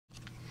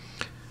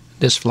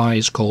This fly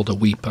is called a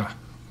WeePa,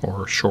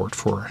 or short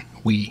for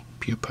Wee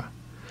Pupa.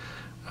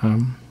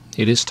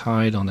 It is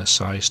tied on a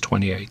size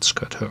 28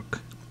 Scud hook.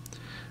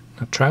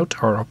 Now,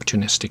 trout are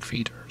opportunistic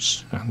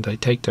feeders, and they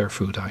take their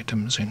food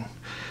items in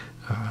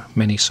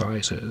many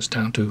sizes,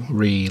 down to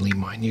really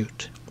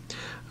minute.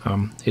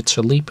 It's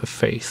a leap of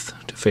faith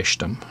to fish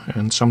them,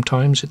 and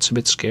sometimes it's a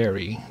bit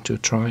scary to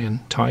try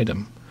and tie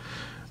them.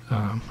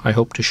 I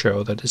hope to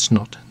show that it's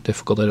not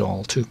difficult at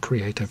all to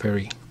create a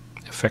very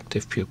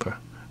effective pupa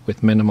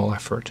with minimal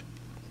effort.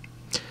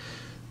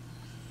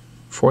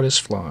 For this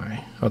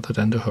fly, other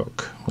than the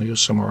hook, we'll use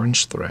some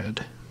orange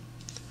thread.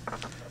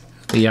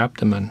 The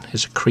abdomen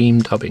is a cream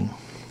dubbing.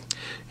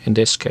 In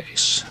this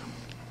case,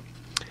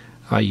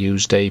 I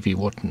use Davy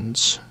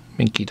Wotton's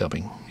Minky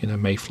dubbing in a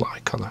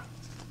Mayfly colour.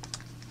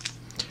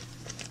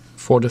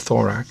 For the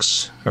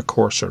thorax, a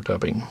coarser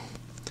dubbing,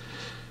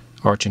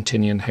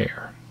 Argentinian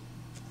hare.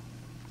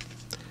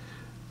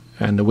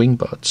 And the wing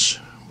buds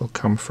will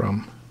come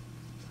from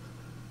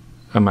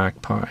a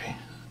magpie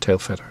tail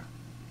feather.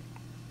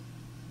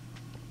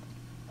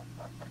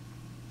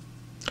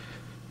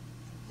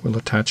 We'll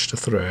attach the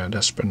thread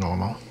as per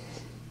normal,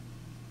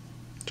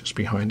 just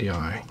behind the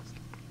eye.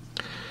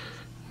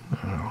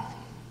 Now,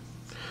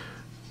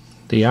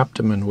 the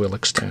abdomen will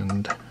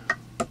extend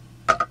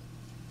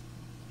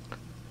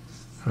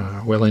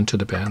well into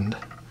the bend.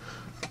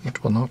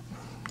 It will not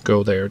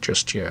go there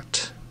just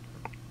yet.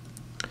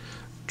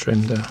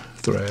 Trim the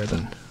thread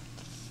and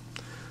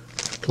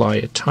apply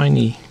a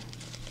tiny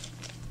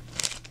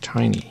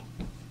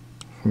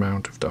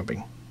amount of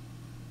dubbing.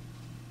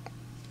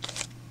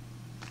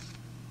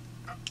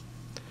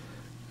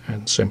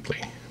 And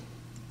simply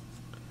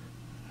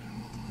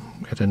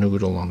get a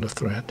noodle on the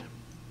thread.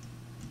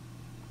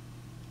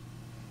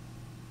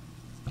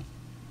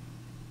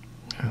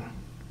 And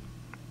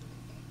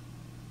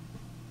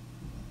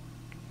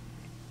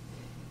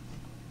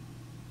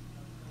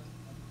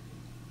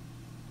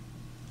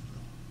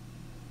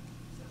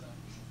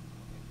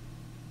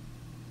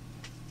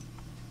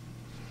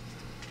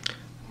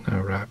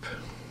now wrap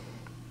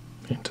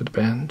into the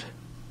bend.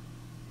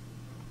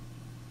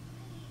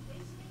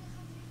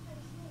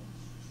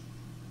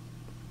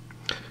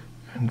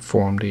 And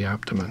form the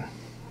abdomen.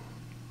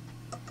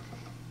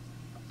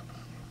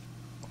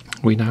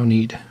 We now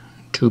need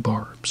 2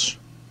 barbs.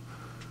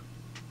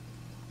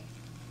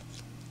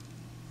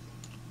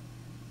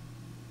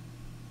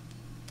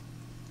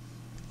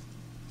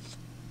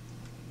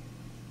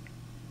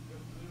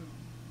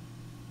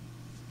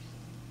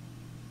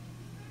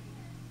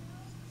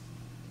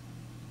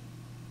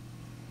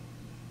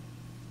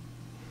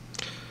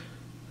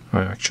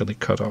 I actually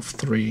cut off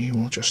 3,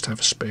 we'll just have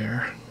a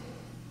spare.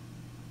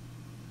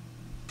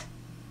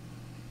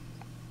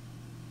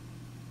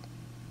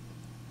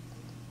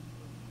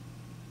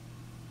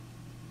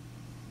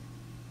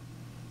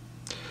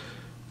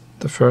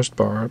 The first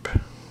barb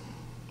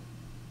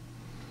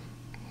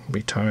will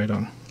be tied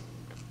on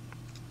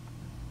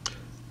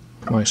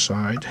my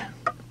side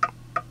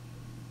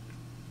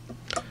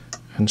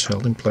and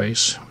held in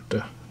place with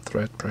the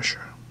thread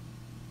pressure.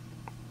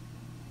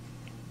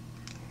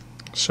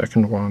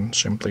 Second one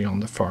simply on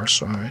the far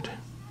side.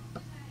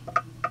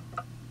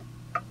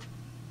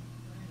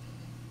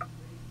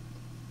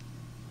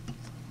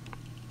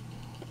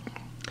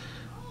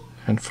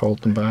 And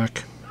fold them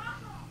back.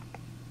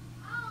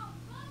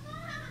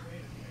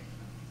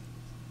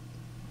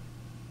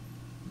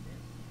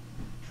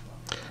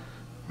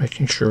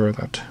 Making sure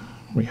that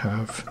we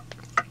have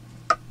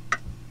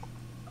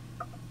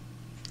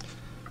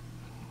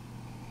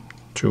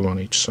 2 on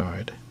each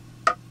side.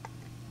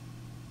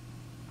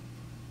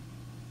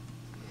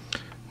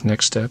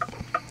 Next step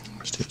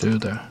is to do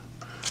the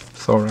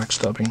thorax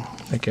dubbing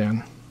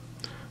again.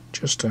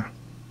 Just a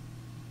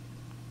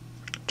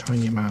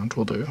tiny amount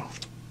will do.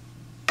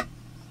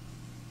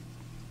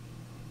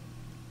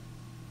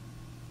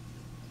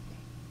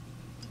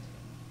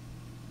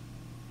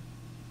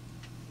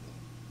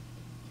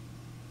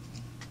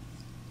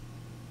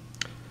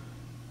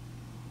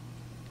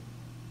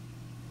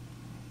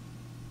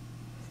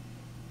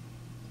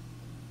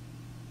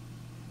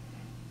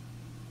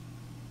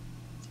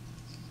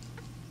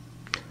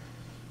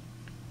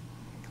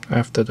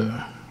 After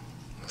the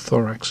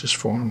thorax is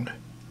formed,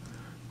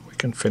 we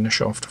can finish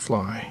off the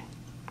fly.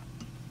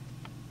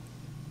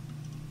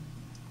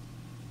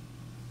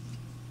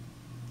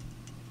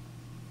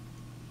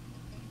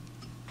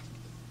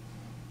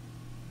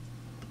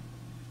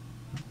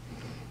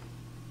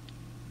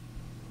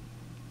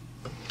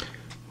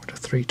 With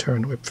a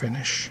 3-turn whip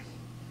finish.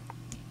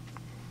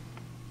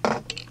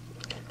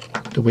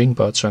 The wing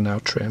buds are now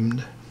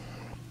trimmed.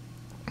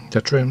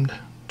 They're trimmed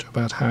to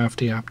about half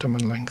the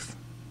abdomen length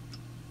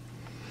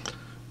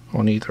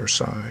on either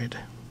side.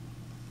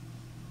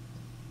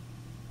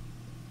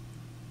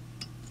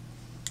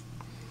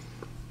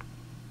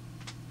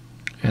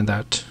 And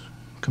that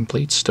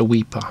completes the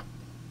WeePa.